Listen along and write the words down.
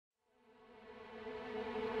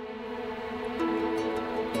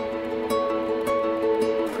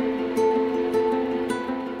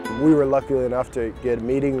we were lucky enough to get a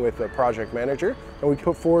meeting with the project manager, and we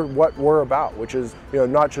put forward what we're about, which is,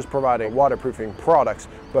 not just providing waterproofing products,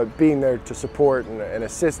 but being there to support and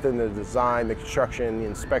assist in the design, the construction, the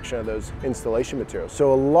inspection of those installation materials.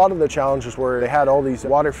 So a lot of the challenges were they had all these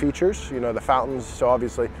water features, the fountains, so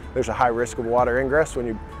obviously there's a high risk of water ingress when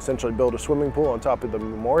you essentially build a swimming pool on top of the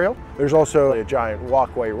memorial. There's also a giant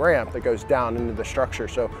walkway ramp that goes down into the structure,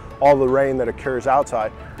 so all the rain that occurs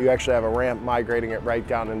outside, you actually have a ramp migrating it right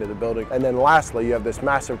down into the building. And then lastly, you have this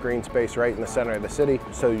massive green space right in the center of the city,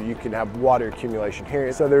 so you can have water accumulation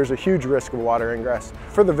here. So there's a huge risk of water ingress.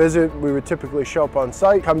 For the visit, we would typically show up on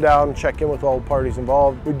site, come down, check in with all the parties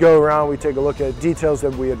involved. We'd go around, we'd take a look at details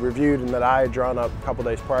that we had reviewed and that I had drawn up a couple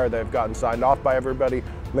days prior that have gotten signed off by everybody,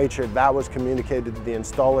 made sure that was communicated to the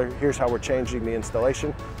installer. Here's how we're changing the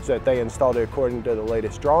installation so that they installed it according to the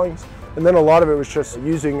latest drawings. And then a lot of it was just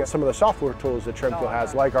using some of the software tools that Tremco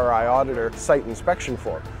has, like our iAuditor site inspection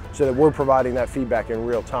form, so that we're providing that feedback in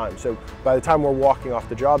real time. So by the time we're walking off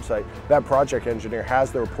the job site, that project engineer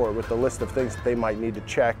has the report with the list of things that they might need to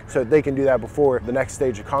check so that they can do that before the next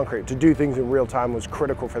stage of concrete. To do things in real time was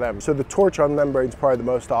critical for them. So the torch on membrane is probably the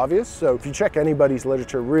most obvious. So if you check anybody's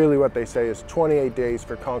literature, really what they say is 28 days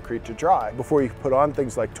for concrete to dry before you put on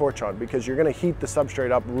things like torch on, because you're going to heat the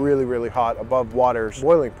substrate up really, really hot above water's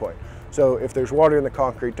boiling point. So if there's water in the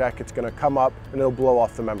concrete deck, it's going to come up and it'll blow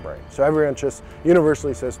off the membrane. So everyone just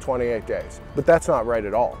universally says 28 days. But that's not right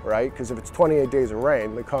at all, right? Because if it's 28 days of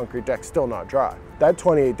rain, the concrete deck's still not dry. That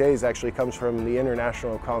 28 days actually comes from the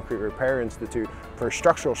International Concrete Repair Institute for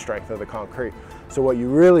structural strength of the concrete. So what you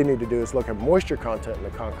really need to do is look at moisture content in the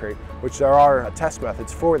concrete, which there are test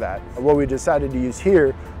methods for that. And what we decided to use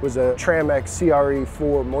here was a Tremco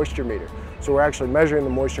CRE4 moisture meter. So we're actually measuring the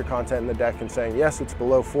moisture content in the deck and saying, yes, it's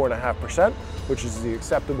below 4.5%, which is the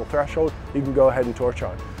acceptable threshold, you can go ahead and torch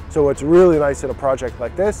on. So what's really nice in a project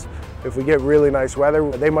like this, if we get really nice weather,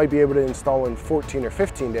 they might be able to install in 14 or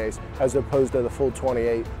 15 days as opposed to the full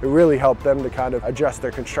 28. It really helped them to kind of adjust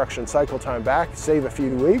their construction cycle time back, save a few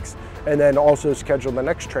weeks, and then also schedule the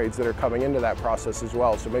next trades that are coming into that process as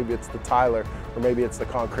well. So maybe it's the tiler, or maybe it's the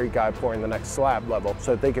concrete guy pouring the next slab level,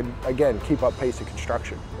 so that they could, again, keep up pace of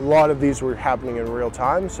construction. A lot of these were happening in real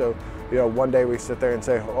time, so one day we sit there and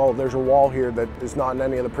say, oh, there's a wall here that is not in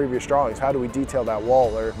any of the previous drawings. How do we detail that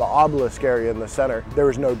wall? Or the obelisk area in the center, there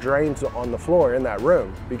was no drains on the floor in that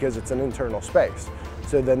room because it's an internal space.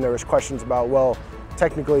 So then there was questions about, well,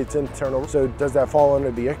 technically it's internal, so does that fall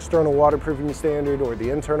under the external waterproofing standard or the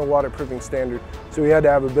internal waterproofing standard? So we had to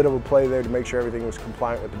have a bit of a play there to make sure everything was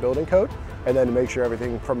compliant with the building code, and then to make sure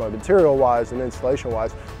everything from a material-wise and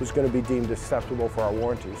installation-wise was going to be deemed acceptable for our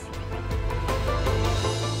warranties.